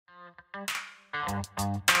Hey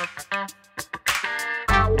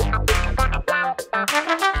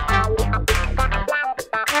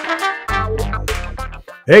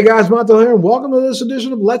guys, Montel here, and welcome to this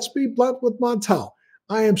edition of Let's Be Blunt with Montel.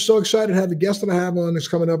 I am so excited to have the guest that I have on that's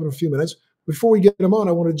coming up in a few minutes. Before we get him on,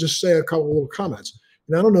 I want to just say a couple of little comments.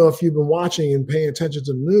 And I don't know if you've been watching and paying attention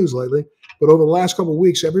to the news lately, but over the last couple of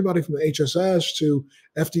weeks, everybody from the HSS to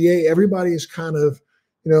FDA, everybody has kind of,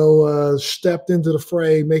 stepped into the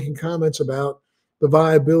fray, making comments about the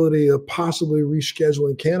viability of possibly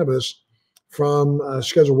rescheduling cannabis from a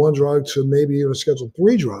Schedule 1 drug to maybe even a Schedule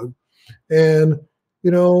 3 drug. And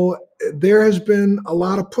there has been a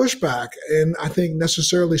lot of pushback, and I think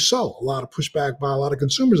necessarily so, a lot of pushback by a lot of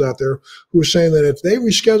consumers out there who are saying that if they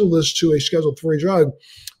reschedule this to a Schedule 3 drug,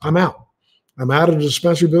 I'm out. I'm out of the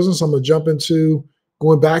dispensary business. I'm going to jump into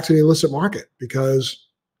going back to the illicit market because,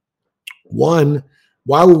 one,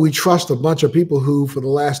 why would we trust a bunch of people who for the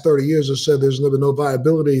last 30 years have said there's been no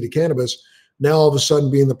viability to cannabis, now all of a sudden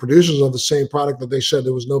being the producers of the same product that they said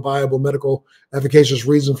there was no viable medical efficacious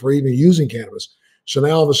reason for even using cannabis. So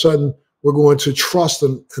now all of a sudden we're going to trust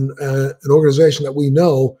an organization that we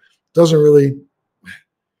know doesn't really,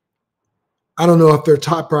 I don't know if their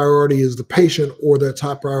top priority is the patient or their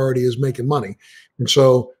top priority is making money. And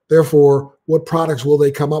so therefore, what products will they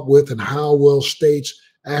come up with and how will states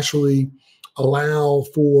actually allow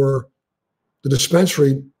for the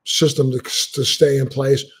dispensary system to stay in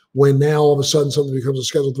place when now all of a sudden something becomes a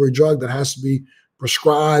Schedule 3 drug that has to be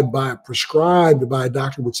prescribed by a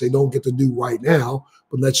doctor, which they don't get to do right now.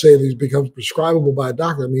 But let's say if it becomes prescribable by a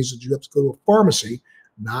doctor, that means that you have to go to a pharmacy,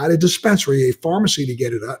 not a dispensary, a pharmacy to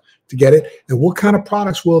get it. And what kind of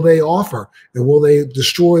products will they offer? And will they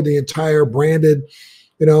destroy the entire branded,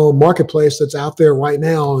 marketplace that's out there right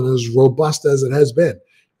now and as robust as it has been?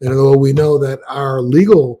 And although we know that our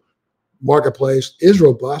legal marketplace is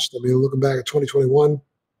robust, I mean, looking back at 2021,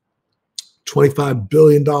 $25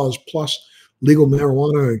 billion plus legal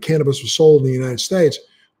marijuana and cannabis was sold in the United States,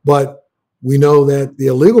 but we know that the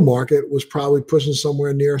illegal market was probably pushing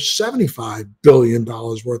somewhere near $75 billion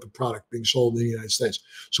worth of product being sold in the United States.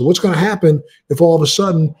 So what's going to happen if all of a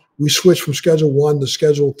sudden we switch from Schedule 1 to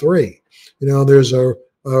Schedule 3? There's a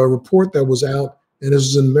report that was out, and this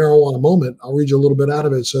is in Marijuana Moment. I'll read you a little bit out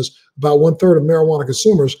of it. It says about 1/3 of marijuana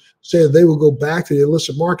consumers say that they will go back to the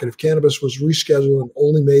illicit market if cannabis was rescheduled and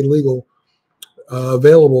only made legal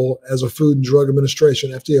available as a Food and Drug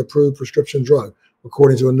Administration FDA-approved prescription drug,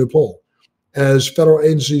 according to a new poll. As federal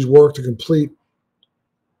agencies work to complete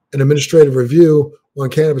an administrative review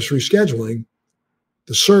on cannabis rescheduling,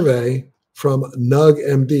 the survey from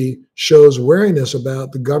NUG-MD shows wariness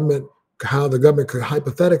about the government, how the government could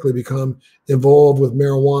hypothetically become involved with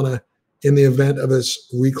marijuana in the event of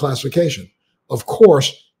its reclassification. Of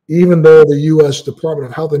course, even though the U.S. Department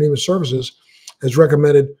of Health and Human Services has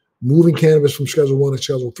recommended moving cannabis from Schedule 1 to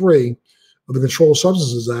Schedule 3 of the Controlled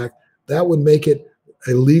Substances Act, that would make it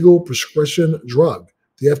a legal prescription drug.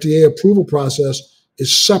 The FDA approval process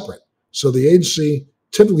is separate. So the agency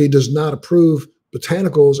typically does not approve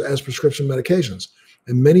botanicals as prescription medications.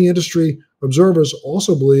 And many industry observers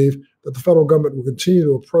also believe that the federal government will continue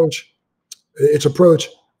to approach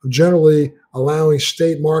of generally allowing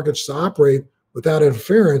state markets to operate without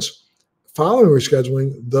interference following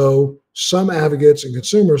rescheduling, though some advocates and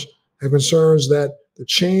consumers have concerns that the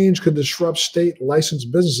change could disrupt state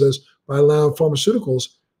licensed businesses by allowing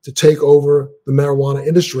pharmaceuticals to take over the marijuana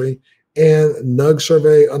industry. And NUG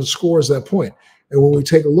survey underscores that point. And when we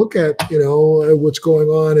take a look at, what's going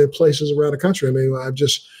on in places around the country, I mean, I've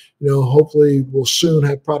just, hopefully we'll soon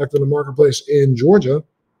have product in the marketplace in Georgia.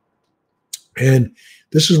 And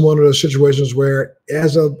this is one of those situations where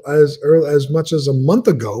as much as a month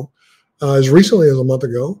ago, as recently as a month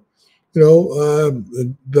ago,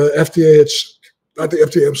 the FDA,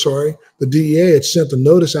 the DEA had sent a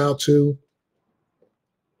notice out to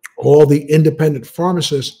all the independent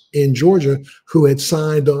pharmacists in Georgia who had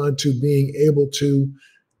signed on to being able to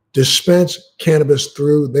dispense cannabis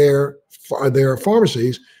through their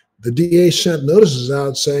pharmacies. The DEA sent notices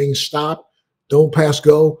out saying, stop, don't pass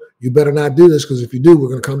go. You better not do this, because if you do, we're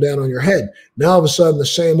going to come down on your head. Now, all of a sudden, the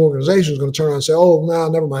same organization is going to turn around and say, oh, no,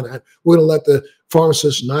 never mind that. We're going to let the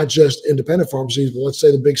pharmacists, not just independent pharmacies, but let's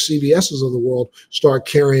say the big CVSs of the world, start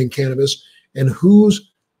carrying cannabis. And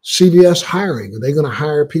who's CVS hiring? Are they going to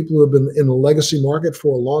hire people who have been in the legacy market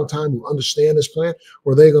for a long time who understand this plant?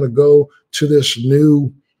 Or are they going to go to this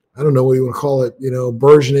new, I don't know what you want to call it,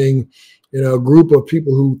 burgeoning, group of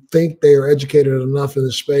people who think they are educated enough in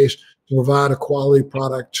this space to provide a quality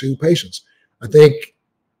product to patients? I think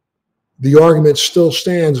the argument still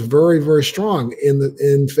stands very, very strong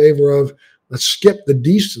in favor of let's skip the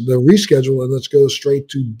reschedule and let's go straight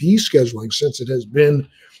to descheduling, since it has been,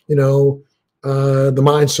 the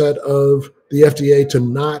mindset of the FDA to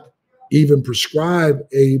not even prescribe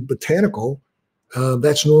a botanical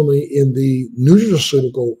that's normally in the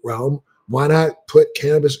nutraceutical realm. Why not put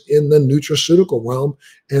cannabis in the nutraceutical realm,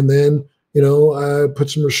 and then put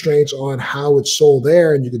some restraints on how it's sold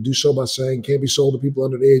there? And you could do so by saying can't be sold to people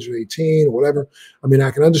under the age of 18 or whatever. I mean,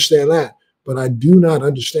 I can understand that, but I do not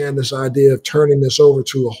understand this idea of turning this over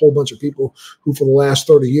to a whole bunch of people who for the last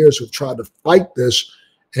 30 years have tried to fight this,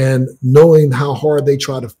 and knowing how hard they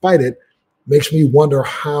try to fight it makes me wonder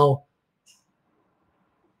how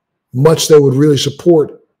much they would really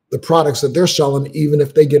support the products that they're selling, even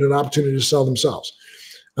if they get an opportunity to sell themselves.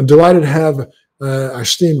 I'm delighted to have our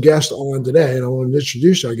esteemed guest on today, and I want to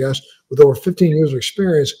introduce our guest with over 15 years of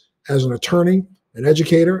experience as an attorney, an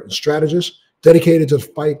educator, and strategist dedicated to the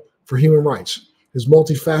fight for human rights. His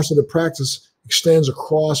multifaceted practice extends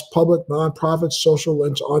across public, nonprofit, social,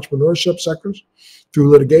 and entrepreneurship sectors. Through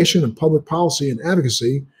litigation and public policy and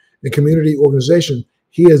advocacy and community organization,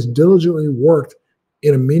 he has diligently worked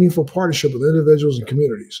in a meaningful partnership with individuals and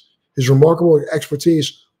communities. His remarkable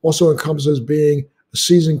expertise also encompasses being a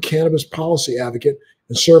seasoned cannabis policy advocate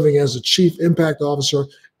and serving as the Chief Impact Officer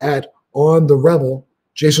at On The Revel.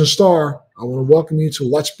 Jason Starr, I want to welcome you to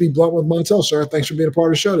Let's Be Blunt with Montel, sir. Thanks for being a part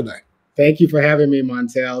of the show today. Thank you for having me,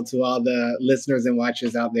 Montel. To all the listeners and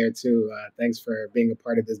watchers out there too, thanks for being a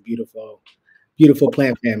part of this beautiful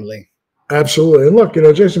plant family. Absolutely. And look,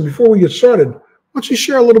 Jason, before we get started, why don't you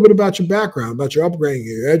share a little bit about your background, about your upbringing,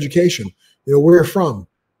 your education, where you're from,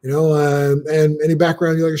 and any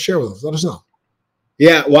background you'd like to share with us. Let us know.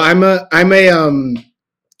 Yeah, well,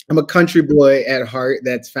 I'm a country boy at heart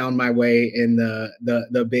that's found my way in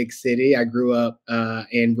the big city. I grew up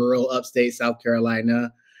in rural upstate South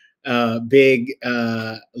Carolina, big,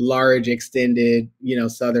 large, extended,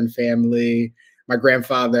 Southern family. My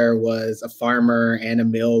grandfather was a farmer and a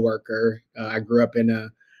mill worker. I grew up in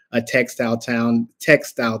a textile town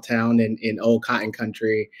in old cotton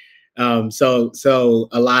country. So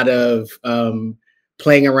a lot of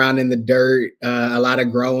playing around in the dirt, a lot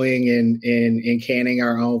of growing and canning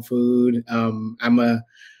our own food. I'm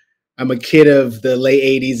a kid of the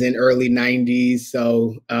late 80s and early 90s,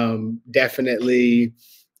 so definitely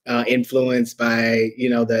influenced by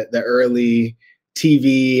the early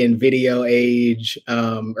TV and video age,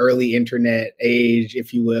 early internet age,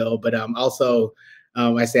 if you will. But also,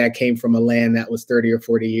 I say I came from a land that was 30 or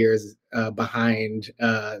 40 years behind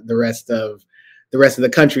the rest of the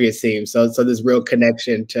country, it seems. So this real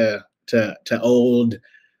connection to old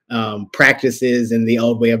practices and the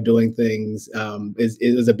old way of doing things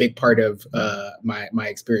is a big part of my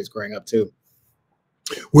experience growing up too.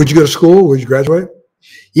 Where'd you go to school? Where'd you graduate?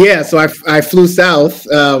 Yeah, so I flew south,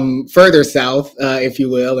 further south, if you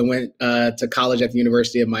will, and went to college at the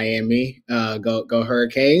University of Miami. Go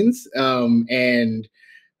Hurricanes! And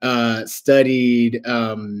studied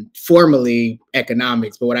formally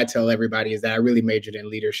economics. But what I tell everybody is that I really majored in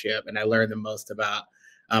leadership, and I learned the most about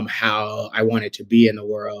how I wanted to be in the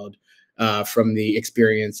world from the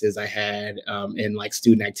experiences I had in like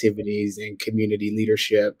student activities and community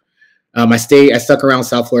leadership. I stuck around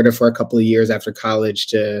South Florida for a couple of years after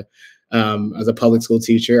college as a public school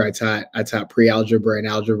teacher. I taught pre-algebra and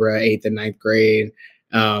algebra, 8th and 9th grade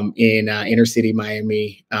in inner city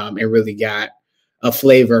Miami, and really got a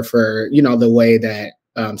flavor for, the way that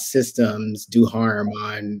systems do harm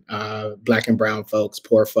on Black and brown folks,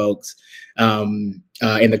 poor folks, in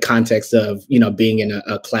the context of, being in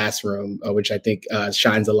a classroom, which I think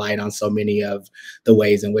shines a light on so many of the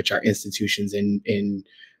ways in which our institutions in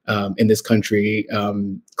this country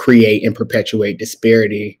create and perpetuate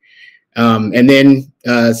disparity. And then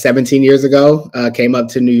 17 years ago, came up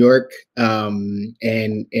to New York and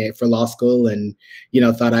for law school, and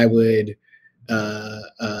thought I would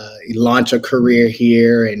launch a career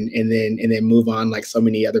here and then move on like so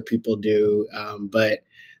many other people do. But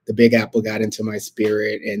the Big Apple got into my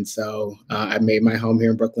spirit, and so I made my home here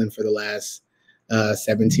in Brooklyn for the last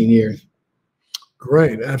 17 years.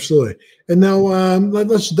 Great, absolutely. And now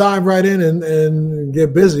let's dive right in and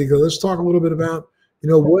get busy. Let's talk a little bit about,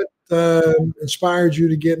 what inspired you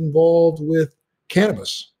to get involved with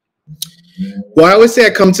cannabis. Well, I always say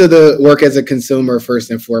I come to the work as a consumer first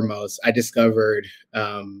and foremost. I discovered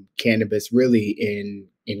cannabis really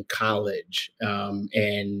in college,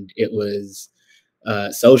 and it was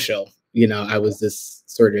social. I was this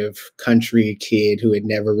sort of country kid who had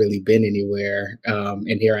never really been anywhere.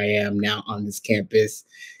 And here I am now on this campus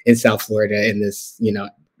in South Florida in this,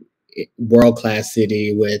 world-class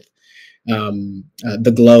city with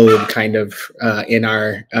the globe kind of in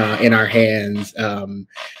our hands.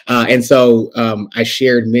 And so I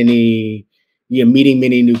shared many, meeting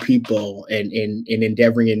many new people and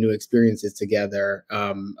endeavoring in new experiences together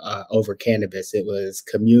over cannabis. It was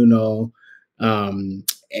communal. And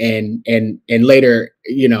later,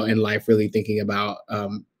 in life, really thinking about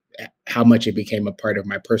how much it became a part of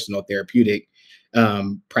my personal therapeutic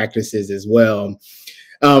practices as well.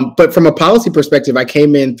 But from a policy perspective, I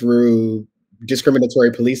came in through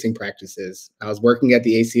discriminatory policing practices. I was working at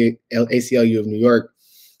the ACLU of New York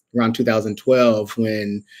around 2012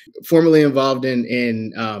 when formerly involved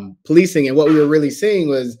in policing. And what we were really seeing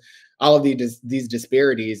was all of these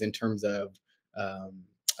disparities in terms of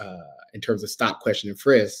stop, question, and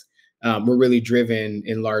frisk were really driven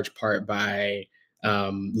in large part by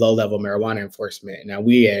low-level marijuana enforcement. Now,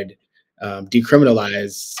 we had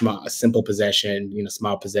decriminalized simple possession,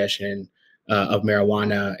 small possession of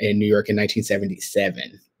marijuana in New York in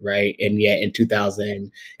 1977, right? And yet in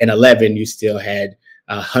 2011, you still had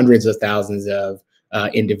hundreds of thousands of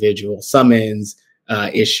individual summons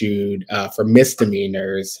issued for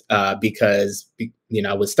misdemeanors because,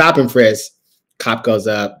 with stop and frisk, cop goes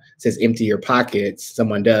up, says, empty your pockets.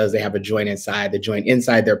 Someone does, they have a joint inside. The joint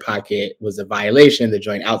inside their pocket was a violation. The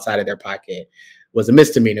joint outside of their pocket was a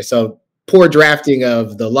misdemeanor. So poor drafting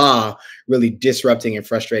of the law really disrupting and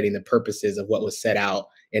frustrating the purposes of what was set out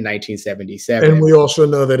in 1977. And we also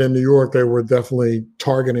know that in New York, they were definitely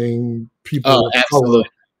targeting people of color.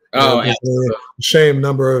 The same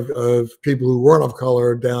number of people who weren't of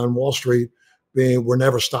color down Wall Street were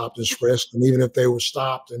never stopped and frisked. And even if they were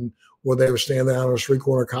stopped and where they were standing out on a street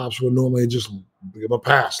corner, cops would normally just give them a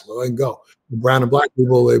pass, let them go. Brown and black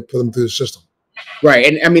people, they put them through the system. Right.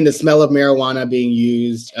 And I mean, the smell of marijuana being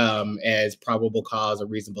used as probable cause or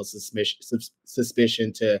reasonable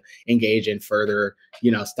suspicion to engage in further,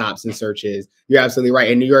 stops and searches. You're absolutely right.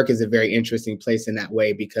 And New York is a very interesting place in that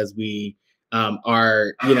way because we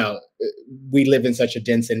we live in such a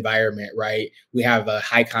dense environment, right? We have a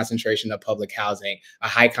high concentration of public housing, a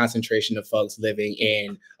high concentration of folks living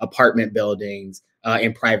in apartment buildings,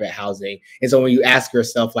 in private housing. And so when you ask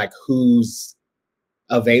yourself, like, who's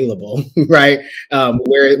available, right?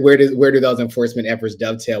 Where do those enforcement efforts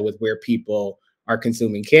dovetail with where people are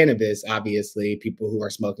consuming cannabis? Obviously, people who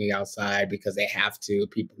are smoking outside because they have to,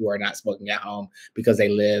 people who are not smoking at home because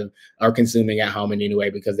they are consuming at home in any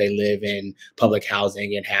way because they live in public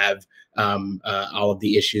housing and have all of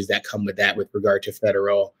the issues that come with that with regard to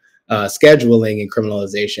federal scheduling and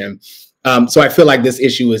criminalization. So I feel like this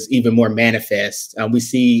issue is even more manifest. We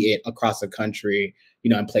see it across the country,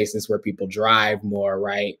 in places where people drive more,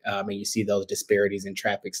 right? And you see those disparities in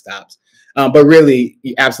traffic stops. But really,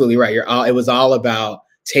 you're absolutely right. It was all about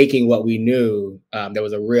taking what we knew. There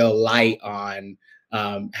was a real light on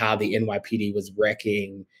how the NYPD was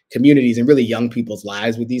wrecking communities and really young people's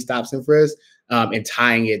lives with these stops and frisks, and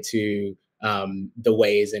tying it to the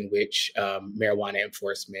ways in which marijuana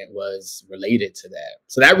enforcement was related to that.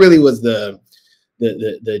 So that really was the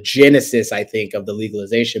genesis, I think, of the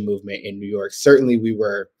legalization movement in New York. Certainly, we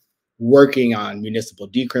were working on municipal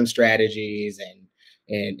decrim strategies and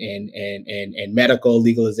medical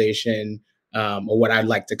legalization, or what I'd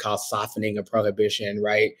like to call softening of prohibition,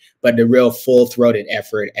 right? But the real full-throated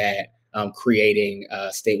effort at creating a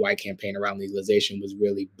statewide campaign around legalization was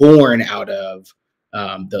really born out of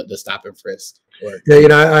the stop and frisk work.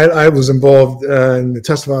 Yeah, I was involved and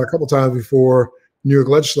testified a couple of times before New York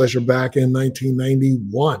legislature back in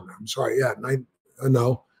 1991. I'm sorry,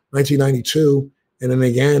 1992, and then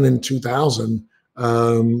again in 2000.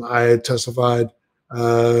 I had testified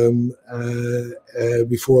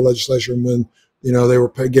before legislature when they were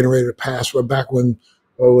getting ready to pass. Back when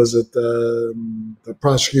the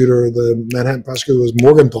prosecutor, the Manhattan prosecutor was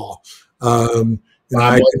Morgenthau. A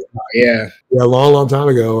long time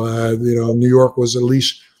ago. New York was at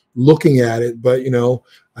least looking at it, but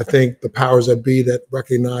I think the powers that be that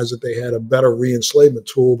recognized that they had a better re-enslavement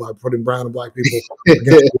tool by putting brown and black people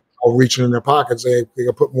against all reaching in their pockets. They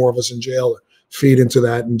could put more of us in jail, feed into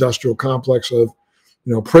that industrial complex of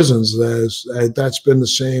prisons. That's been the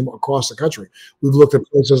same across the country. We've looked at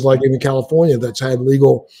places like even California that's had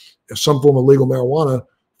some form of legal marijuana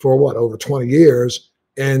for over 20 years,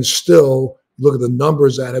 and still look at the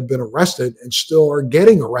numbers that have been arrested and still are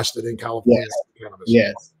getting arrested in California.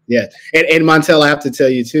 Yes. And Montel, I have to tell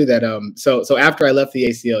you too that so after I left the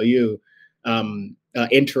ACLU,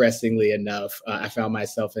 interestingly enough, I found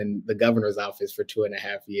myself in the governor's office for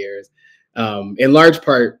 2.5 years, in large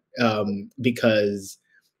part because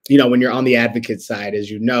when you're on the advocate side,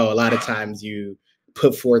 as a lot of times you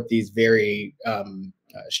put forth these very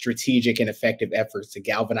strategic and effective efforts to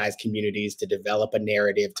galvanize communities, to develop a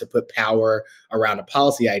narrative, to put power around a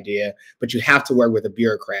policy idea, but you have to work with a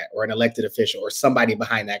bureaucrat or an elected official or somebody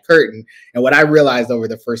behind that curtain. And what I realized over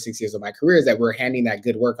the first 6 years of my career is that we're handing that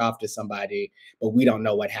good work off to somebody, but we don't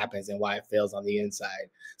know what happens and why it fails on the inside.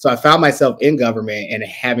 So I found myself in government and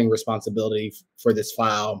having responsibility for this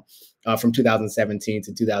file from 2017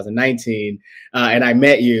 to 2019. And I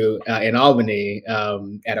met you in Albany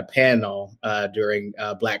at a panel during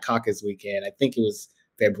Black Caucus weekend. I think it was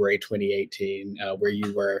February 2018, where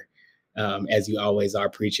you were, as you always are,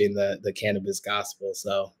 preaching the cannabis gospel.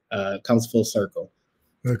 So it comes full circle.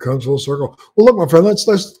 It comes full circle. Well, look, my friend,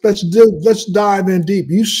 let's dive in deep.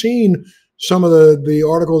 You've seen some of the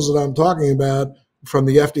articles that I'm talking about from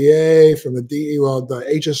the FDA, from the the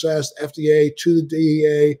HSS, FDA to the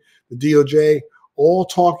DEA, the DOJ, all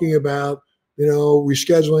talking about,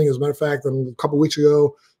 rescheduling. As a matter of fact, a couple of weeks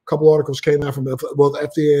ago, a couple of articles came out from both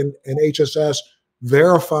FDA and HSS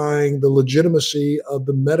verifying the legitimacy of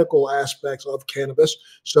the medical aspects of cannabis.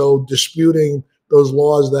 So disputing those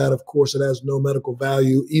laws that, of course, it has no medical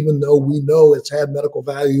value, even though we know it's had medical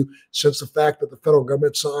value since the fact that the federal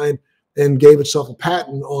government signed and gave itself a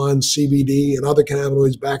patent on CBD and other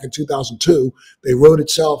cannabinoids back in 2002. They wrote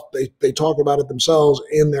itself, they talked about it themselves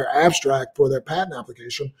in their abstract for their patent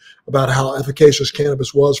application about how efficacious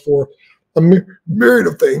cannabis was for a myriad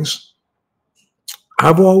of things.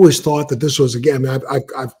 I've always thought that this was, again,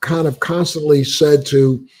 I've kind of constantly said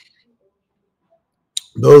to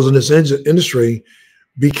those in this industry,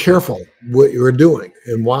 be careful what you're doing.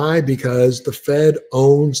 And why? Because the Fed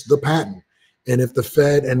owns the patent. And if the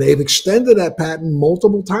Fed, and they've extended that patent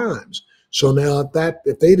multiple times. So now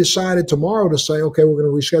if they decided tomorrow to say, okay, we're going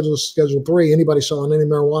to reschedule Schedule 3, anybody selling any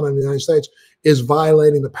marijuana in the United States is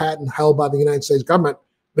violating the patent held by the United States government,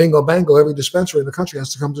 bingo, bango, every dispensary in the country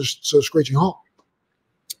has to come to a screeching halt.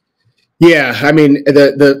 Yeah, I mean,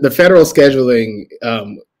 the federal scheduling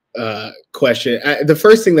question, the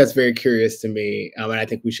first thing that's very curious to me, and I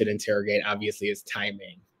think we should interrogate, obviously, is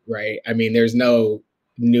timing, right? I mean, there's no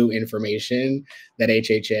new information that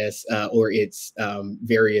HHS or its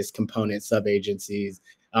various component sub-agencies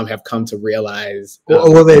have come to realize.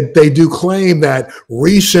 Well, they do claim that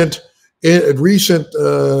recent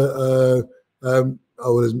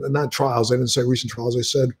not trials. They didn't say recent trials. They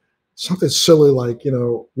said something silly like,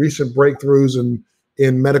 recent breakthroughs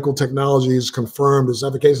in medical technologies confirmed as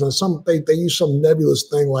efficacious. And they use some nebulous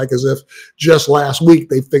thing like as if just last week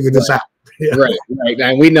they figured this out. Yeah. Right.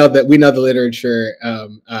 And we know the literature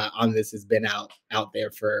on this has been out there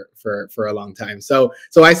for a long time. So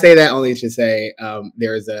I say that only to say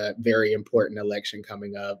there's a very important election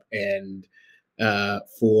coming up, and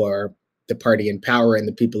for the party in power and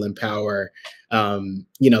the people in power,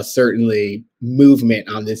 certainly movement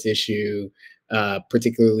on this issue,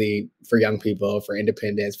 particularly for young people, for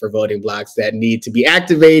independents, for voting blocks that need to be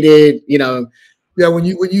activated, Yeah, when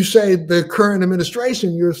you say the current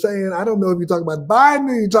administration, you're saying, I don't know if you're talking about Biden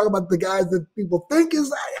or you're talking about the guys that people think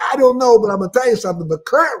is, I don't know, but I'm going to tell you something. The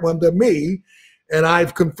current one to me, and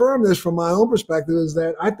I've confirmed this from my own perspective, is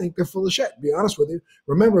that I think they're full of shit, to be honest with you.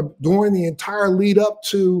 Remember, during the entire lead up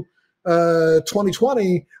to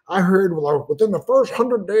 2020, I heard, well, within the first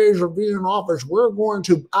 100 days of being in office, we're going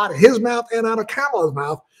to, out of his mouth and out of Kamala's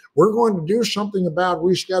mouth, we're going to do something about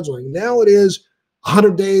rescheduling. Now it is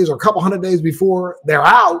 100 days or a couple hundred days before they're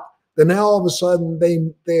out, then now all of a sudden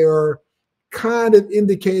they're kind of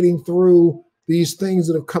indicating through these things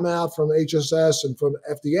that have come out from HSS and from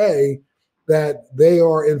FDA that they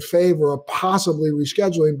are in favor of possibly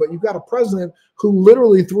rescheduling. But you've got a president who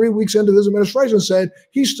literally 3 weeks into his administration said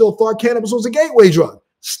he still thought cannabis was a gateway drug.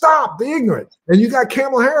 Stop the ignorance. And you got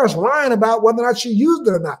Kamala Harris lying about whether or not she used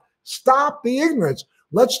it or not. Stop the ignorance.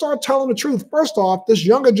 Let's start telling the truth. First off, this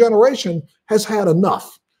younger generation has had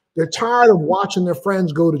enough. They're tired of watching their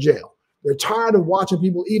friends go to jail. They're tired of watching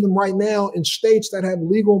people, even right now in states that have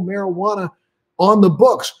legal marijuana on the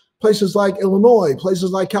books, places like Illinois,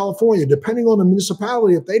 places like California, depending on the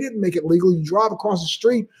municipality. If they didn't make it legal, you drive across the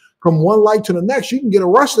street from one light to the next, you can get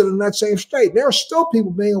arrested in that same state. There are still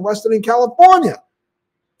people being arrested in California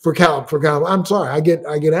for Cal. I'm sorry, I get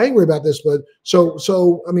angry about this, but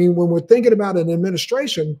so I mean, when we're thinking about an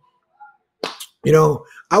administration,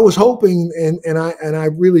 I was hoping, and I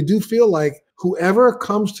really do feel like whoever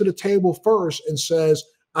comes to the table first and says,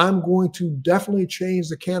 I'm going to definitely change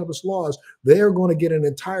the cannabis laws, they're going to get an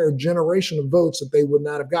entire generation of votes that they would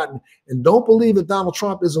not have gotten. And don't believe that Donald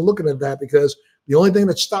Trump isn't looking at that, because the only thing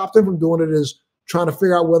that stopped him from doing it is trying to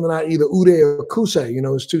figure out whether or not either Uday or Kusei,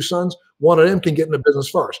 his two sons, one of them can get in the business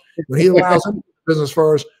first. When he allows him to business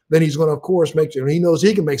first, then he's going to, of course, make sure, and he knows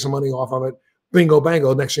he can make some money off of it. bingo,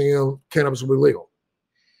 bango, next thing you know, cannabis will be legal.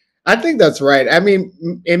 I think that's right. I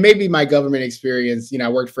mean, it may be my government experience. You know, I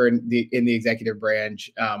worked in the executive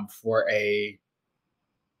branch for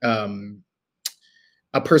um,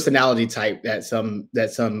 a personality type that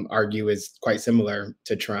some argue is quite similar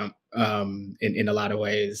to Trump in a lot of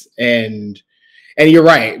ways. And you're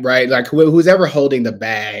right, right? Like who's ever holding the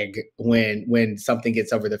bag when something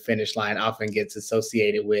gets over the finish line often gets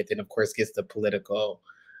associated with, and of course gets the political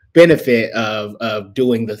benefit of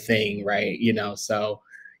doing the thing, right? You know, so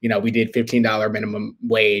you know, we did $15 minimum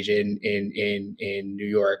wage in New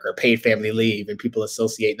York, or paid family leave, and people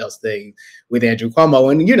associate those things with Andrew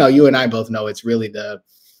Cuomo. And you know, you and I both know it's really the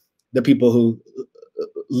people who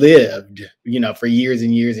lived, you know, for years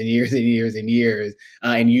and years and years and years and years,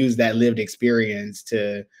 and use that lived experience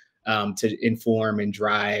to inform and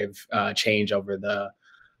drive change over the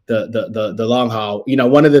long haul. You know,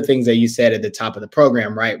 one of the things that you said at the top of the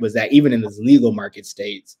program, right, was that even in those legal market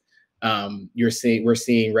states, we're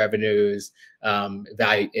seeing revenues,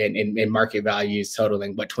 value and market values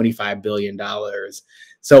totaling what, $25 billion.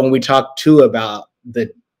 So when we talk too about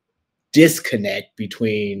the disconnect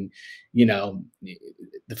between, you know,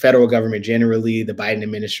 the federal government generally, the Biden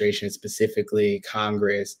administration specifically,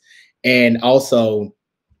 Congress, and also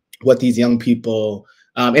what these young people,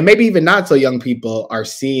 and maybe even not so young people, are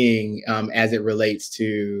seeing as it relates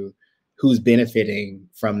to who's benefiting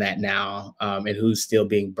from that now, and who's still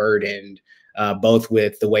being burdened, both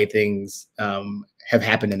with the way things have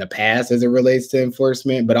happened in the past as it relates to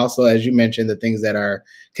enforcement, but also, as you mentioned, the things that are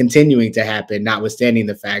continuing to happen, notwithstanding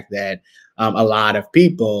the fact that a lot of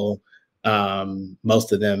people,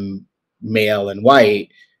 most of them male and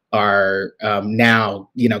white, are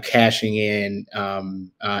now, you know, cashing in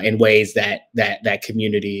ways that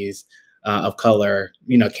communities of color,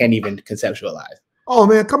 you know, can't even conceptualize. Oh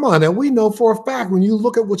man, come on. And we know for a fact, when you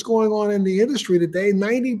look at what's going on in the industry today,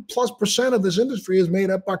 90+% of this industry is made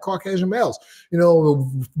up by Caucasian males. You know,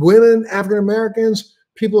 women, African Americans,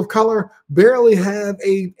 people of color barely have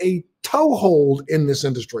a toehold in this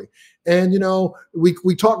industry. And, you know, we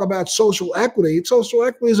talk about social equity. Social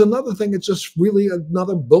equity is another thing. It's just really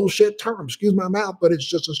another bullshit term. Excuse my mouth, but it's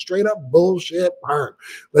just a straight up bullshit term.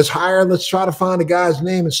 Let's try to find a guy's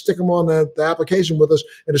name and stick him on the application with us.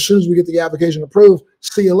 And as soon as we get the application approved,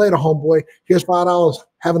 see you later, homeboy. Here's $5.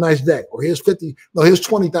 Have a nice day. Or here's here's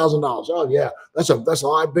 $20,000. Oh yeah, that's a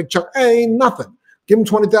lot, big chunk. Hey, ain't nothing. Give him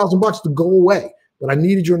 $20,000 to go away. But I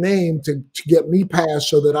needed your name to get me passed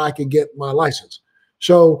so that I could get my license.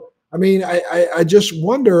 So I mean, I just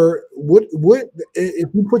wonder what if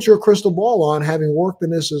you put your crystal ball on, having worked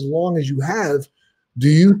in this as long as you have, do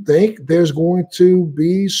you think there's going to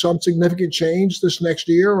be some significant change this next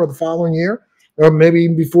year or the following year, or maybe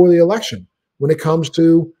even before the election, when it comes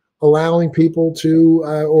to allowing people to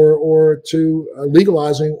or to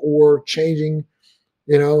legalizing or changing,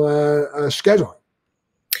 you know, scheduling?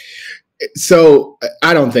 So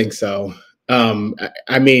I don't think so.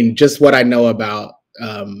 I mean, just what I know about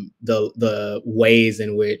the ways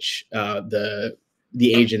in which the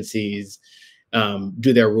agencies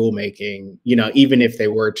do their rulemaking, you know, even if they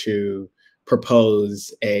were to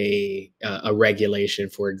propose a regulation,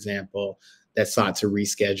 for example, that sought to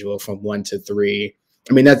reschedule from 1 to 3,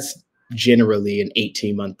 I mean, that's generally an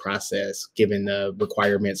 18-month process, given the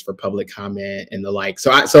requirements for public comment and the like.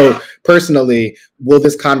 So personally, will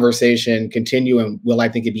this conversation continue, and will I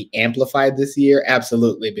think it be amplified this year?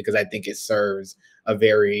 Absolutely, because I think it serves a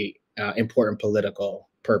very important political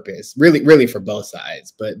purpose, really for both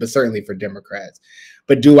sides, but certainly for Democrats.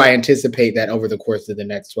 But do I anticipate that over the course of the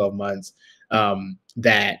next 12 months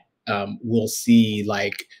that we'll see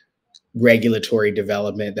like regulatory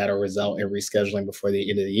development that'll result in rescheduling before the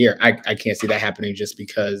end of the year? I can't see that happening, just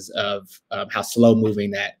because of how slow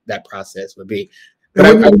moving that process would be.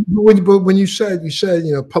 But when you said,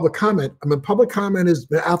 you know, public comment, I mean, public comment is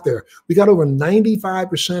out there. We got over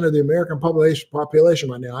 95% of the American population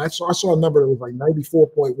right now. I saw a number that was like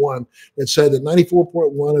 94.1 that said that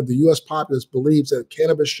 94.1 of the U.S. populace believes that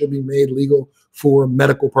cannabis should be made legal for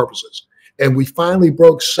medical purposes. And we finally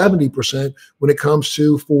broke 70% when it comes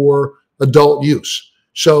to for adult use.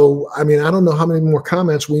 So, I mean, I don't know how many more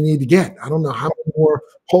comments we need to get. I don't know how many more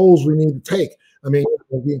polls we need to take. I mean,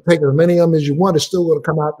 if you take as many of them as you want, it's still going to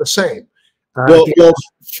come out the same. Well,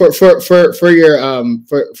 for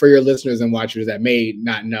your listeners and watchers that may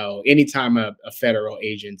not know, anytime a federal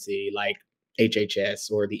agency like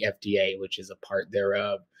HHS or the FDA, which is a part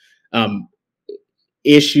thereof,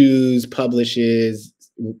 issues, publishes,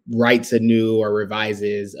 writes a new or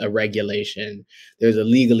revises a regulation, there's a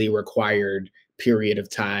legally required period of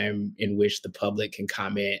time in which the public can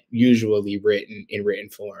comment, usually in written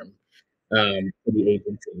form. to the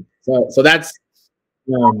agency. So that's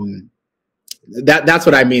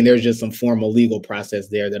what I mean. There's just some formal legal process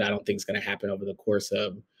there that I don't think is going to happen over the course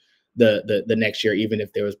of the next year, even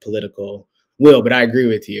if there was political will. But I agree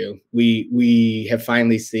with you. We have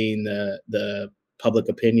finally seen the public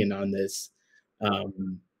opinion on this,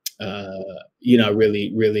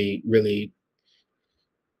 really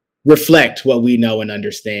reflect what we know and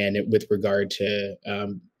understand with regard to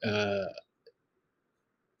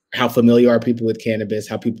how familiar are people with cannabis,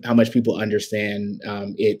 how much people understand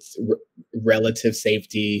its relative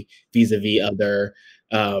safety vis-a-vis other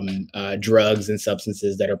drugs and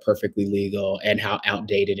substances that are perfectly legal, and how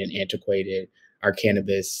outdated and antiquated our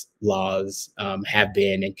cannabis laws have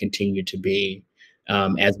been and continue to be,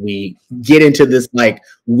 as we get into this like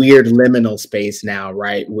weird liminal space now,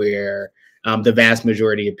 right, where the vast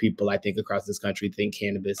majority of people, I think, across this country think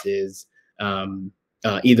cannabis is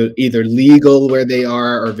either legal where they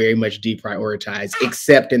are or very much deprioritized,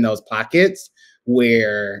 except in those pockets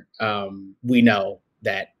where we know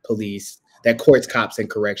that courts, cops, and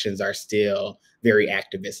corrections are still very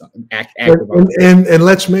active on. And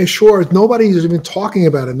let's make sure nobody's even talking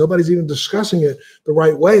about it. Nobody's even discussing it the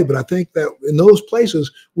right way. But I think that in those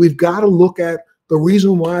places, we've got to look at the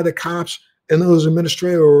reason why the cops and those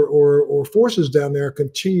administrative or forces down there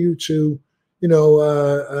continue to,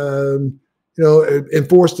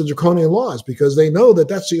 enforce the draconian laws, because they know that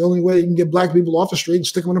that's the only way you can get black people off the street and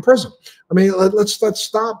stick them in prison. I mean, let's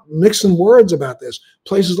stop mixing words about this.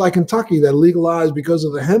 Places like Kentucky that legalized because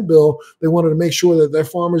of the hemp bill, they wanted to make sure that their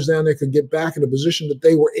farmers down there could get back in a position that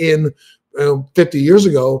they were in 50 years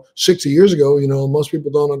ago, 60 years ago. Most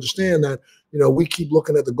people don't understand that. We keep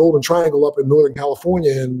looking at the Golden Triangle up in Northern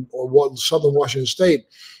California or Southern Washington State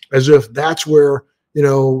as if that's where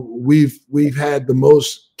we've had the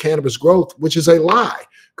most cannabis growth, which is a lie,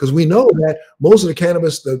 because we know that most of the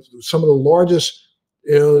cannabis, some of the largest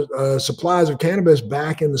supplies of cannabis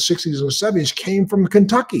back in the 60s and 70s came from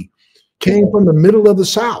Kentucky, came from the middle of the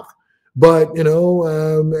South. But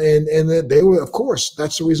and they were, of course,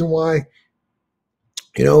 that's the reason why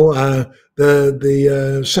the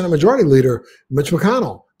Senate Majority Leader Mitch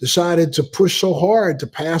McConnell decided to push so hard to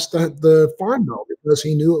pass the Farm Bill, because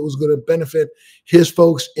he knew it was going to benefit his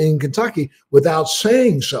folks in Kentucky without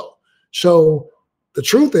saying so. So the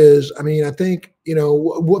truth is, I mean, I think,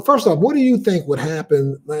 first off, what do you think would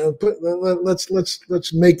happen? Let's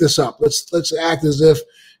make this up. Let's act as if,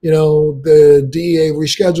 the DEA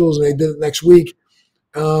reschedules and they did it next week.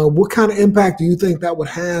 What kind of impact do you think that would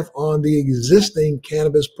have on the existing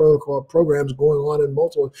cannabis protocol programs going on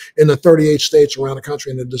in the 38 states around the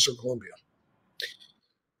country and the District of Columbia?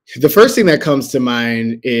 The first thing that comes to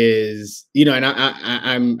mind is, and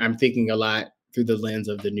I'm thinking a lot through the lens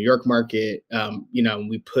of the New York market.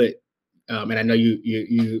 We put, and I know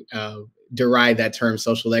you deride that term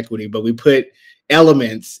social equity, but we put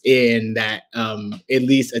elements in that at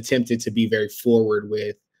least attempted to be very forward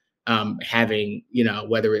with having,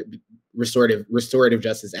 whether it be restorative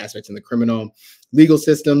justice aspects in the criminal legal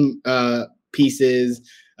system pieces,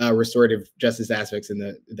 restorative justice aspects in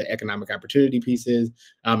the economic opportunity pieces,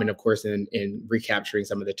 and of course in recapturing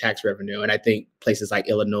some of the tax revenue. And I think places like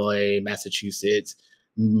Illinois, Massachusetts,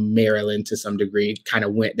 Maryland to some degree kind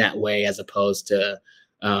of went that way, as opposed to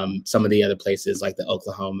some of the other places like the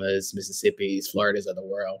Oklahomas, Mississippis, Floridas of the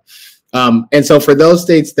world. And so for those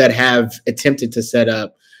states that have attempted to set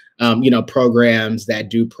up programs that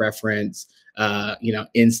do preference,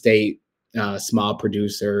 in-state small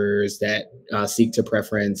producers, that seek to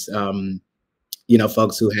preference,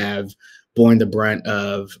 folks who have borne the brunt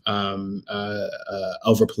of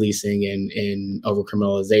over-policing and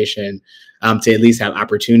over-criminalization, to at least have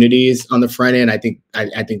opportunities on the front end. I think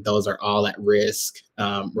those are all at risk,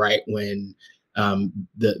 right, when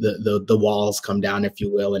the walls come down, if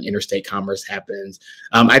you will, and interstate commerce happens.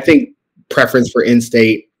 I think preference for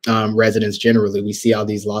in-state residents generally, we see all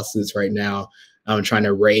these lawsuits right now trying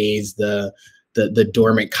to raise the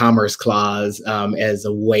dormant commerce clause as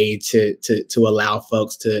a way to allow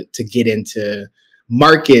folks to get into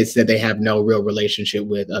markets that they have no real relationship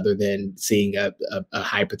with, other than seeing a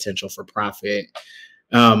high potential for profit.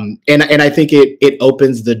 And I think it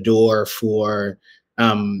opens the door for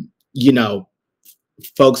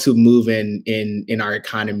folks who move in our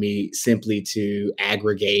economy simply to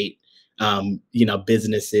aggregate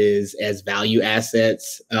businesses as value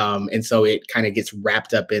assets, and so it kind of gets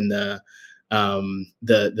wrapped up in the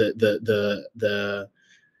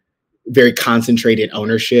very concentrated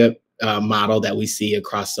ownership model that we see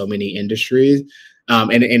across so many industries,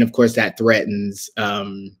 and of course that threatens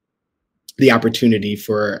the opportunity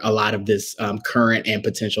for a lot of this current and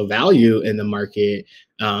potential value in the market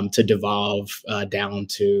to devolve down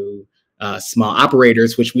to small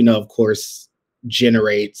operators, which we know, of course,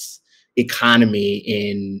 generates economy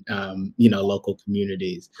in local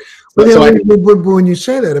communities. But when you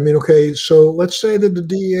say that, I mean, okay, so let's say that the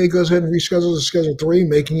DEA goes ahead and reschedules a Schedule 3,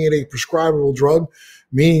 making it a prescribable drug,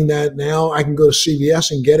 meaning that now I can go to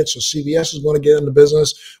CVS and get it. So CVS is going to get into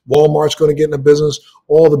business, Walmart's going to get into business,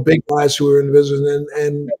 all the big guys who are in business,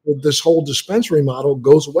 and this whole dispensary model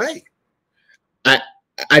goes away.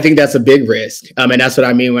 I think that's a big risk. And that's what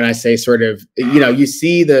I mean when I say sort of, you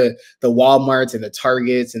see the Walmarts and the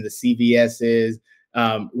Targets and the CVSs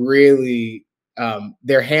really,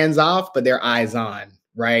 they're hands off, but they're eyes on,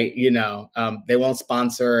 right? They won't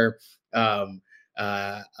sponsor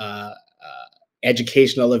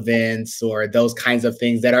educational events or those kinds of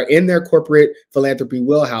things that are in their corporate philanthropy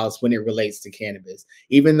wheelhouse when it relates to cannabis,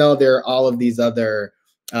 even though there are all of these other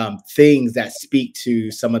things that speak to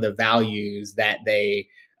some of the values that they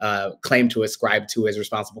claim to ascribe to as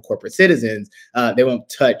responsible corporate citizens. They won't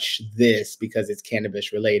touch this because it's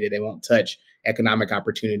cannabis related. They won't touch economic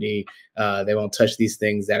opportunity. They won't touch these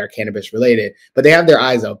things that are cannabis related, but they have their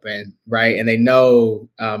eyes open, right? And they know,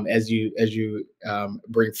 as you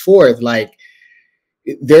bring forth, like,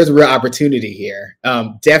 there's real opportunity here,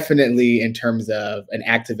 definitely in terms of an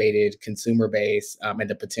activated consumer base and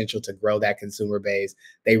the potential to grow that consumer base.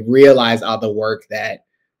 They realize all the work that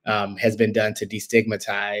has been done to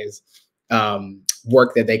destigmatize,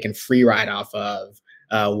 work that they can free ride off of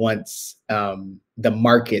once the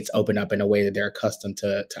markets open up in a way that they're accustomed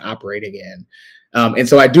to operating in. And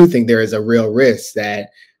so I do think there is a real risk that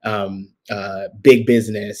big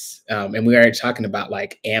business, and we are talking about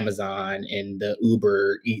like Amazon and the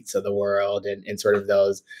Uber Eats of the world, and sort of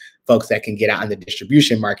those folks that can get out in the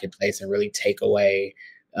distribution marketplace and really take away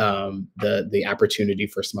the opportunity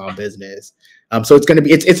for small business. So it's going to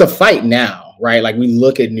be, it's a fight now, right? Like, we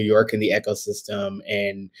look at New York and the ecosystem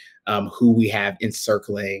and who we have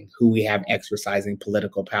encircling, who we have exercising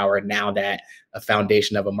political power now that a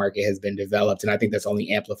foundation of a market has been developed. And I think that's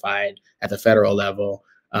only amplified at the federal level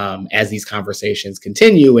as these conversations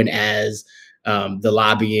continue, and as the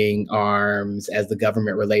lobbying arms, as the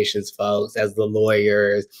government relations folks, as the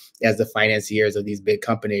lawyers, as the financiers of these big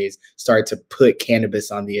companies start to put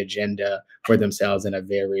cannabis on the agenda for themselves in a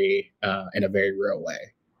very real way.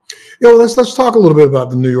 Let's talk a little bit about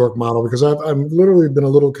the New York model, because I've literally been a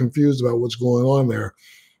little confused about what's going on there.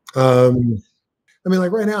 I mean,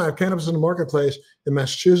 like right now, I have cannabis in the marketplace in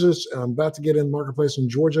Massachusetts. I'm about to get in the marketplace in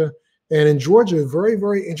Georgia. And in Georgia, very,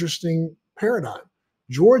 very interesting paradigm.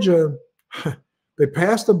 Georgia, they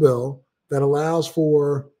passed a bill that allows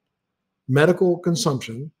for medical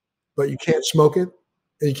consumption, but you can't smoke it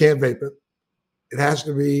and you can't vape it. It has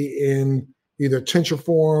to be in either tincture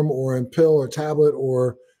form or in pill or tablet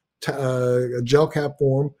or a gel cap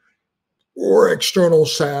form or external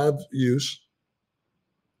salve use.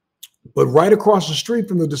 But right across the street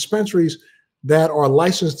from the dispensaries that are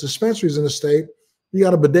licensed dispensaries in the state, you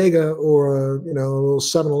got a bodega or a little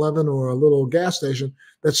 7-Eleven or a little gas station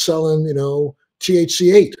that's selling,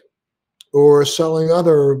 THC-8 or selling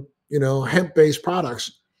other, hemp-based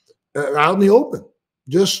products out in the open,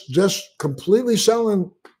 just completely selling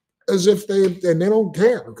as if they don't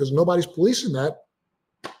care, because nobody's policing that.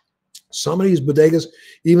 Some of these bodegas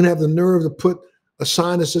even have the nerve to put a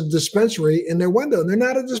sign that says dispensary in their window, and they're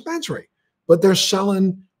not a dispensary, but they're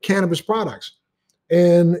selling cannabis products.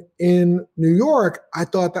 And in New York, I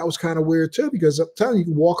thought that was kind of weird too, because I'm telling you, you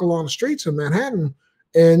can walk along the streets in Manhattan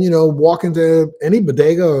and, walk into any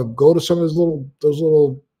bodega or go to some of those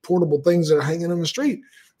little portable things that are hanging on the street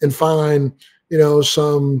and find,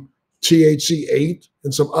 some THC-8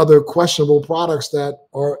 and some other questionable products that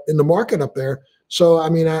are in the market up there. So, I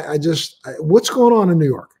mean, what's going on in New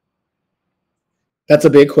York? That's a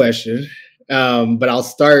big question. But I'll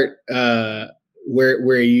start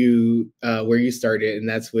where you started, and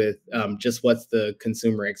that's with just what's the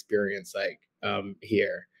consumer experience like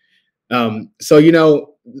here. So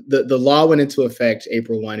the law went into effect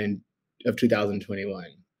April 1 of 2021,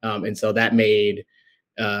 and so that made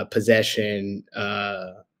possession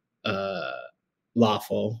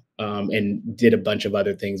lawful, and did a bunch of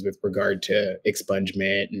other things with regard to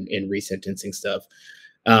expungement and resentencing stuff.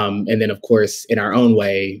 And then, of course, in our own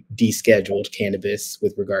way, descheduled cannabis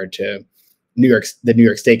with regard to the New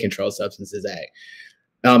York State Controlled Substances Act.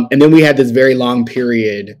 And then we had this very long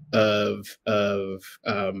period of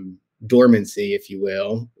dormancy, if you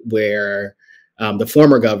will, where the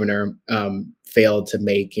former governor failed to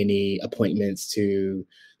make any appointments to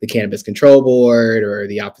the Cannabis Control Board or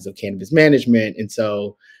the Office of Cannabis Management. And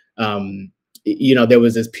so there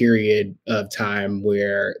was this period of time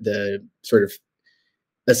where the sort of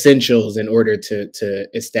essentials in order to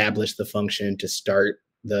establish the function to start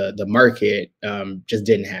the market just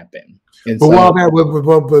didn't happen. And but while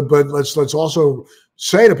that, but let's also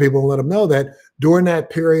say to people and let them know that during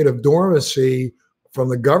that period of dormancy, from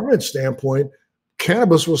the government standpoint,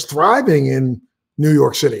 cannabis was thriving in New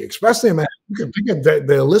York City, especially in Manhattan. You can think of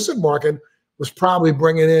the illicit market was probably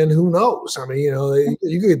bringing in, who knows? I mean,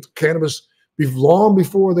 you could get cannabis long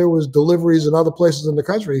before there was deliveries in other places in the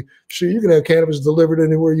country. Sure, you could have cannabis delivered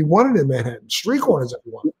anywhere you wanted in Manhattan, street corners if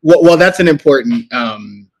you want. Well, that's an important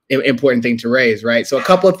thing to raise, right? So a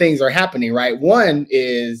couple of things are happening, right? One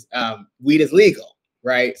is weed is legal,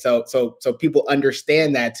 right? So people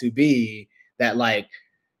understand that to be that, like,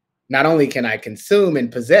 not only can I consume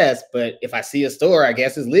and possess, but if I see a store, I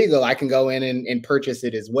guess it's legal, I can go in and purchase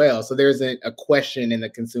it as well. So there isn't a question in the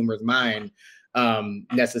consumer's mind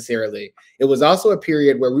necessarily. It was also a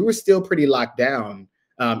period where we were still pretty locked down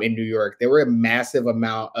in New York. There were a massive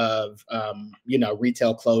amount of,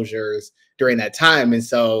 retail closures during that time. And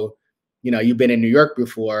so, you've been in New York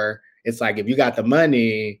before. It's like, if you got the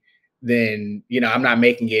money, then, I'm not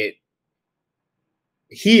making it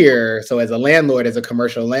here. So as a landlord, as a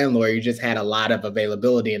commercial landlord, you just had a lot of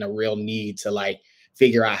availability and a real need to like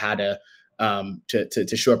figure out how to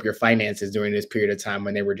shore up your finances during this period of time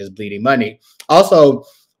when they were just bleeding money. Also,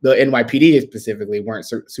 the NYPD specifically weren't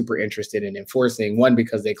super interested in enforcing, one,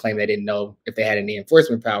 because they claimed they didn't know if they had any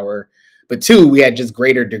enforcement power, but two, we had just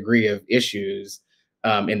greater degree of issues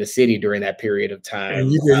in the city during that period of time.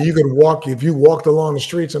 And you could walk, if you walked along the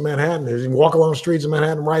streets of Manhattan, if you walk along the streets of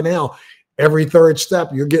Manhattan right now, every third step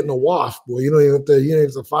you're getting a waft. Well, you don't even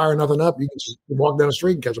have to fire nothing up. You can just walk down the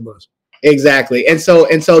street and catch a bus. Exactly. And so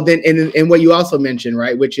then and what you also mentioned,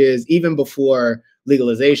 right, which is even before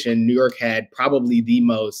legalization, New York had probably the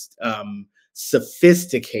most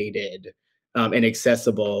sophisticated and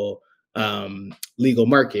accessible legal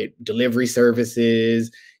market, delivery services.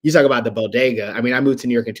 You talk about the bodega. I mean, I moved to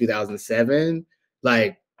New York in 2007.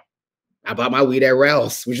 Like, I bought my weed at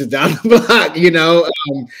Ralph's, which is down the block, and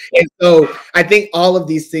so I think all of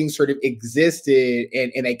these things sort of existed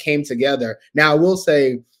and they came together. Now, I will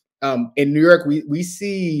say, in New York, we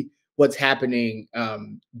see what's happening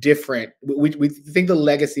different. We think the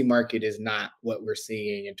legacy market is not what we're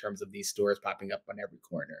seeing in terms of these stores popping up on every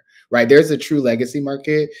corner, right? There's a true legacy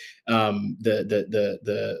market.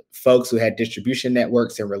 The folks who had distribution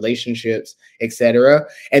networks and relationships, et cetera.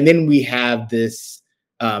 And then we have this,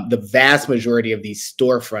 the vast majority of these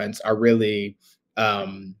storefronts are really a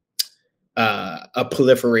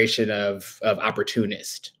proliferation of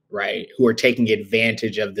opportunists, right, who are taking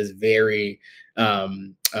advantage of this very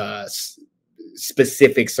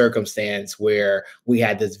specific circumstance where we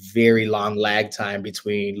had this very long lag time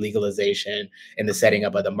between legalization and the setting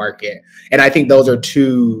up of the market. And I think those are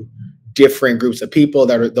two different groups of people.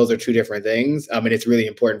 Those are two different things. And it's really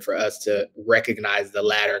important for us to recognize the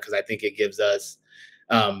latter, because I think it gives us,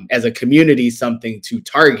 as a community, something to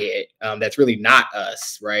target that's really not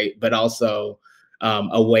us, right? But also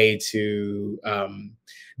a way to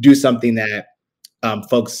do something that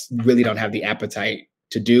folks really don't have the appetite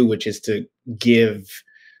to do, which is to give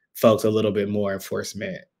folks a little bit more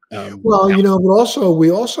enforcement. Well, but also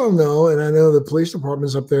we also know, and I know the police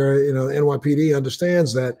departments up there, NYPD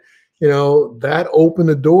understands that, that opened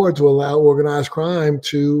the door to allow organized crime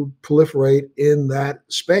to proliferate in that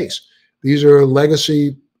space. These are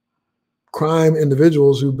legacy crime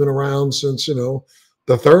individuals who've been around since, the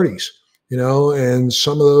 30s, and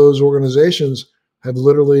some of those organizations have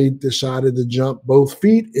literally decided to jump both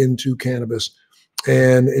feet into cannabis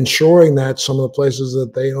and ensuring that some of the places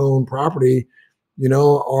that they own property,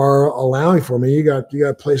 are allowing for me. You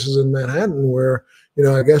got places in Manhattan where,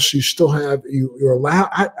 I guess you still have, you're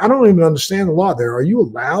allowed. I don't even understand the law there. Are you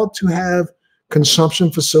allowed to have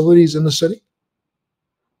consumption facilities in the city?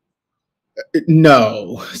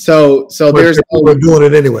 No. So there's we're doing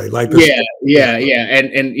it anyway. Like this. Yeah.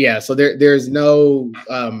 And yeah, so there's no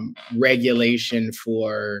regulation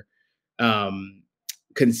for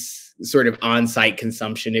sort of on-site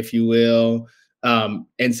consumption, if you will.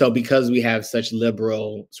 And so because we have such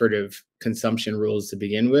liberal sort of consumption rules to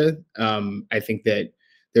begin with, I think that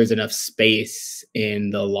there's enough space in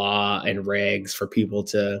the law and regs for people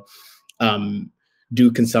to do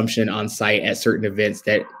consumption on site at certain events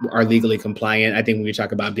that are legally compliant. I think when we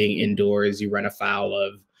talk about being indoors, you run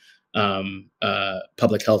afoul of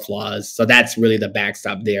public health laws. So that's really the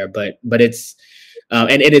backstop there. But it's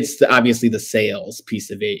and it's obviously the sales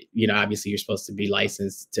piece of it. Obviously you're supposed to be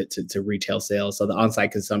licensed to retail sales. So the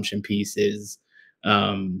on-site consumption piece is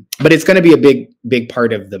But it's going to be a big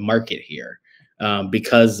part of the market here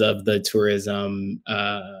because of the tourism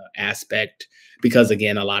aspect. Because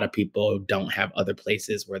again, a lot of people don't have other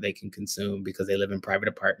places where they can consume because they live in private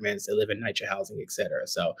apartments, they live in NYCHA housing, et cetera.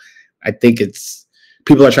 So I think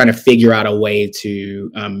people are trying to figure out a way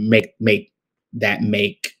to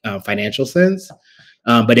make financial sense.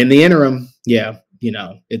 But in the interim, yeah,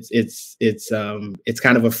 it's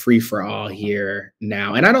kind of a free for all here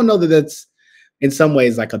now. And I don't know that that's in some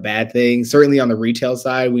ways like a bad thing. Certainly on the retail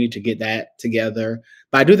side, we need to get that together.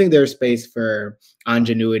 But I do think there's space for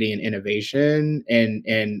ingenuity and innovation,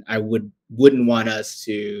 and I wouldn't want us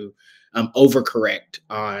to overcorrect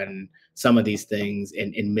on some of these things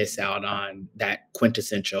and miss out on that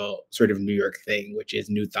quintessential sort of New York thing, which is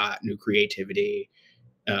new thought, new creativity.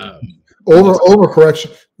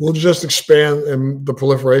 Overcorrection will just expand in the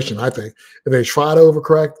proliferation. I think if they try to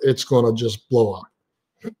overcorrect, it's going to just blow up.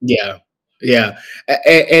 Yeah, yeah,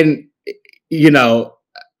 and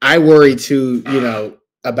I worry too,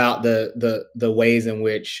 about the ways in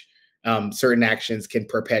which certain actions can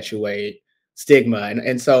perpetuate stigma,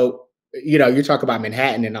 and so you talk about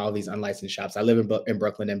Manhattan and all these unlicensed shops. I live in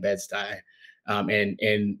Brooklyn and Bed-Stuy,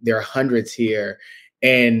 and there are hundreds here,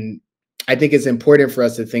 and I think it's important for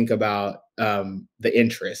us to think about the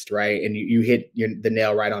interest, right? And you hit the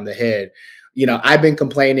nail right on the head. I've been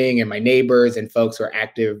complaining, and my neighbors and folks who are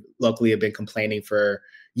active locally have been complaining for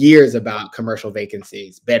years about commercial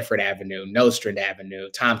vacancies. Bedford Avenue, Nostrand Avenue,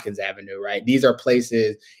 Tompkins Avenue, right? These are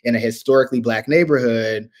places in a historically Black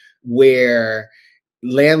neighborhood where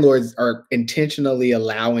landlords are intentionally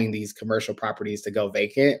allowing these commercial properties to go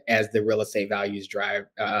vacant as the real estate values drive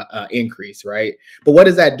increase, right? But what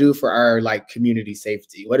does that do for our community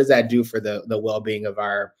safety? What does that do for the well-being of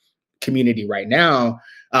our community right now?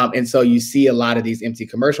 And so you see a lot of these empty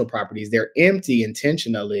commercial properties. They're empty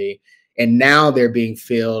intentionally, and now they're being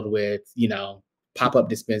filled with pop-up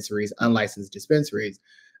dispensaries, unlicensed dispensaries,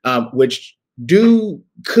 which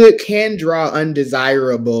can draw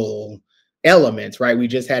undesirable elements, right? We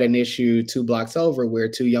just had an issue 2 blocks over where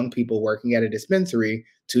 2 young people working at a dispensary,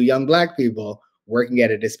 2 young Black people working at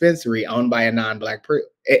a dispensary owned by a non-Black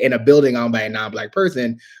in a building owned by a non-Black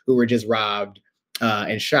person who were just robbed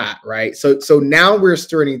and shot, right? So now we're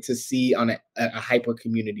starting to see on a hyper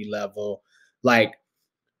community level,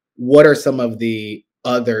 what are some of the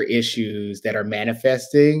other issues that are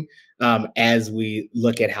manifesting as we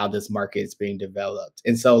look at how this market is being developed.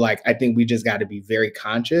 And so I think we just got to be very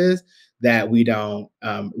conscious that we don't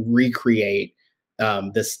recreate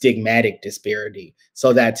the stigmatic disparity,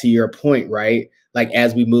 so that, to your point, right,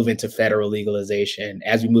 as we move into federal legalization,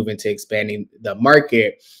 as we move into expanding the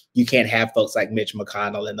market, you can't have folks like Mitch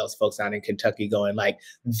McConnell and those folks out in Kentucky going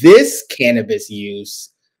this cannabis use,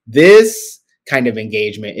 this kind of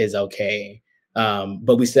engagement is okay.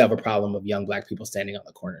 But we still have a problem of young Black people standing on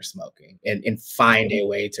the corner smoking, and find a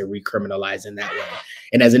way to recriminalize in that way.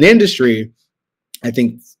 And as an industry, I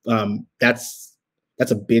think that's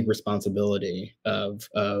a big responsibility of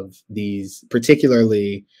these,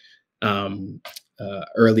 particularly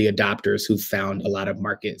early adopters who found a lot of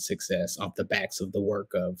market success off the backs of the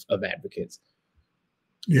work of advocates.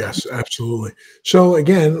 Yes, absolutely. So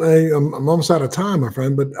again, I'm almost out of time, my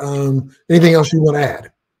friend, but anything else you want to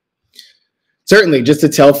add? Certainly, just to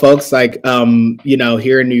tell folks, here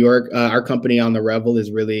in New York, our company On The Revel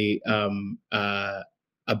is really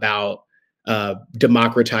about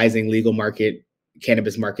democratizing legal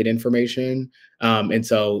cannabis market information. And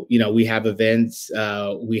so, we have events,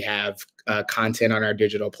 we have content on our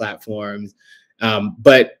digital platforms,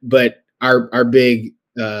 but our big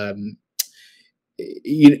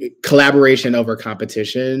collaboration over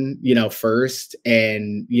competition, first.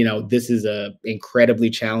 And, this is a incredibly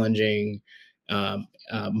challenging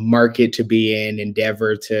market to be in,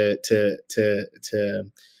 endeavor to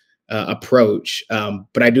approach.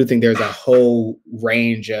 But I do think there's a whole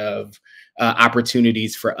range of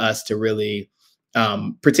opportunities for us to really,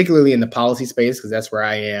 particularly in the policy space, because that's where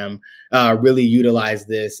I am, really utilize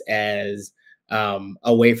this as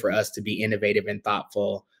a way for us to be innovative and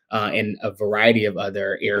thoughtful in a variety of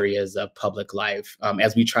other areas of public life,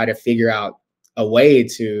 as we try to figure out a way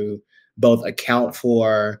to both account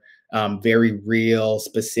for very real,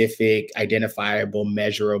 specific, identifiable,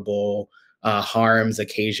 measurable harms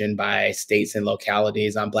occasioned by states and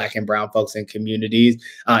localities on Black and brown folks and communities,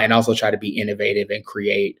 and also try to be innovative and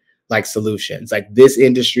create solutions. This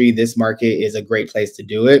industry, this market is a great place to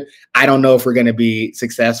do it. I don't know if we're going to be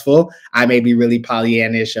successful. I may be really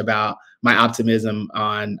Pollyannish about my optimism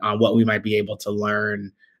on what we might be able to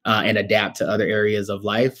learn and adapt to other areas of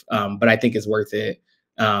life. But I think it's worth it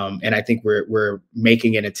And I think we're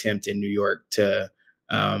making an attempt in New York to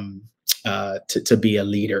be a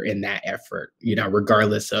leader in that effort,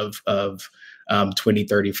 regardless of 20,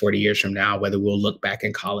 30, 40 years from now, whether we'll look back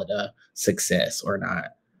and call it a success or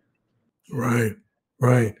not. Right,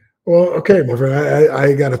 right. Well, okay, my friend,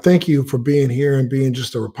 I got to thank you for being here and being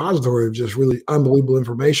just a repository of just really unbelievable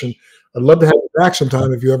information. I'd love to have you back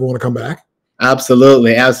sometime if you ever want to come back.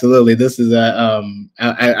 Absolutely, absolutely. This is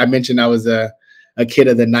I mentioned I was a kid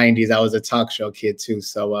of the 90s. I was a talk show kid too.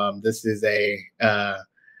 So this is a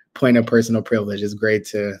point of personal privilege. It's great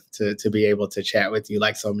to be able to chat with you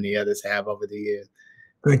like so many others have over the years.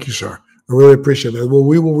 Thank you, sir. I really appreciate that. Well,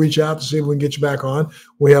 we will reach out to see if we can get you back on.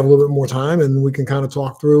 We have a little bit more time, and we can kind of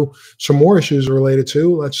talk through some more issues related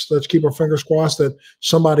to. Let's keep our fingers crossed that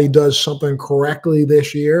somebody does something correctly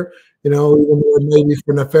this year. Even though maybe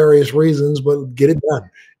for nefarious reasons, but get it done.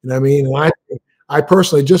 I mean? And I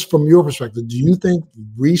personally, just from your perspective, do you think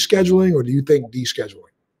rescheduling or do you think descheduling?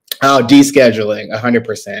 Oh, descheduling,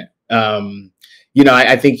 100%. I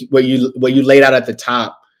think what you laid out at the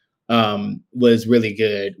top was really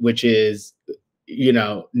good, which is,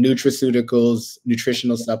 nutraceuticals,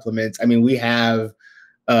 nutritional supplements. I mean, we have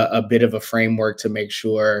a bit of a framework to make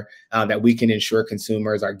sure that we can ensure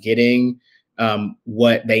consumers are getting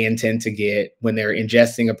what they intend to get when they're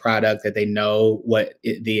ingesting a product, that they know what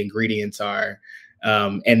the ingredients are,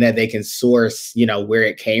 and that they can source, where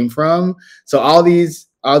it came from. So all these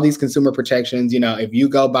consumer protections, if you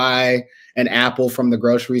go buy an apple from the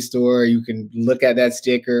grocery store, you can look at that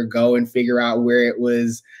sticker, go and figure out where it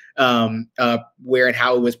was, where and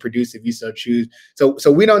how it was produced, if you so choose.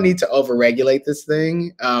 So we don't need to overregulate this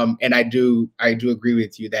thing. And I do agree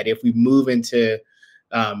with you that if we move into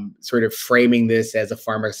sort of framing this as a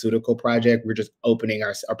pharmaceutical project, we're just opening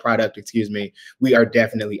our product, we are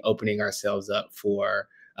definitely opening ourselves up for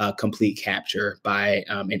complete capture by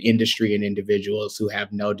an industry and individuals who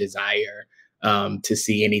have no desire to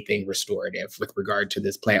see anything restorative with regard to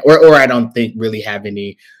this plant, or I don't think really have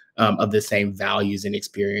any of the same values and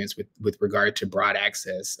experience with regard to broad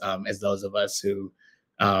access as those of us who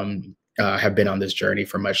have been on this journey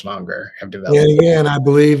for much longer have developed. And again, I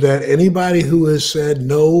believe that anybody who has said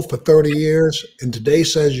no for 30 years and today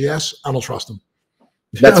says yes, I don't trust them.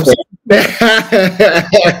 That's fair.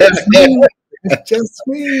 It's just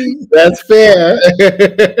me. That's fair.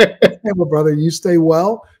 Okay, well, brother, you stay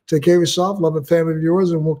well. Take care of yourself. Love and family of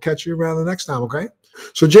yours, and we'll catch you around the next time, okay?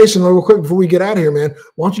 So, Jason, real quick before we get out of here, man,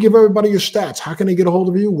 why don't you give everybody your stats? How can they get a hold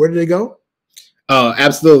of you? Where do they go? Oh,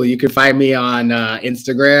 absolutely. You can find me on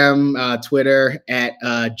Instagram, Twitter at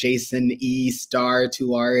Jason E. Starr,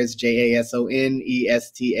 2 R's,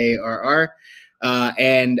 JASONESTARR,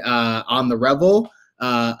 and On The Revel.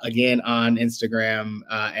 Again, on Instagram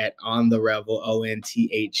at On The Revel,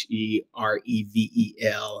 ONTHEREVEL,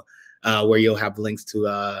 where you'll have links to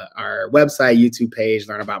our website, YouTube page,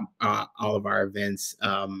 learn about all of our events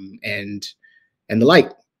and the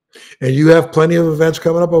like. And you have plenty of events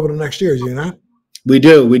coming up over the next year, do you not? We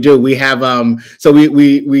do. We have so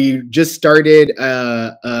we just started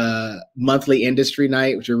a monthly industry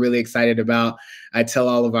night, which we're really excited about. I tell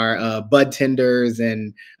all of our bud tenders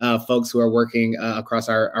and folks who are working across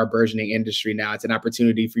our burgeoning industry now, it's an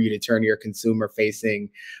opportunity for you to turn your consumer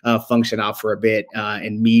facing function off for a bit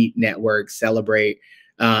and meet, network, celebrate,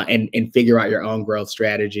 and figure out your own growth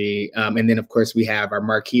strategy. And then, of course, we have our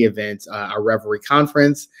marquee events, our Revelry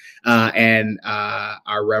Conference and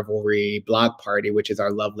our Revelry Block Party, which is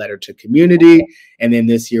our love letter to community. And then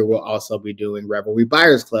this year, we'll also be doing Revelry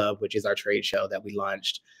Buyers Club, which is our trade show that we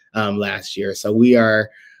launched last year. So we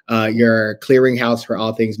are your clearinghouse for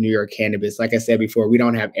all things New York cannabis. Like I said before, we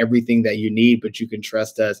don't have everything that you need, but you can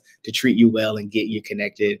trust us to treat you well and get you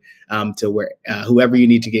connected to where whoever you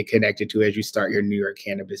need to get connected to as you start your New York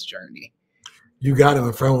cannabis journey. You got it,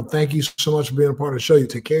 my friend. Well, thank you so much for being a part of the show. You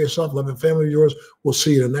take care of yourself, love and family of yours. We'll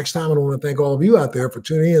see you the next time. And I want to thank all of you out there for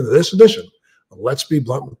tuning in to this edition of Let's Be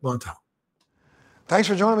Blunt with Montel. Thanks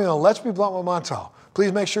for joining me on Let's Be Blunt with Montel.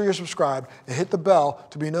 Please make sure you're subscribed and hit the bell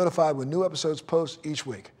to be notified when new episodes post each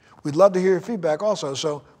week. We'd love to hear your feedback also,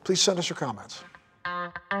 so please send us your comments.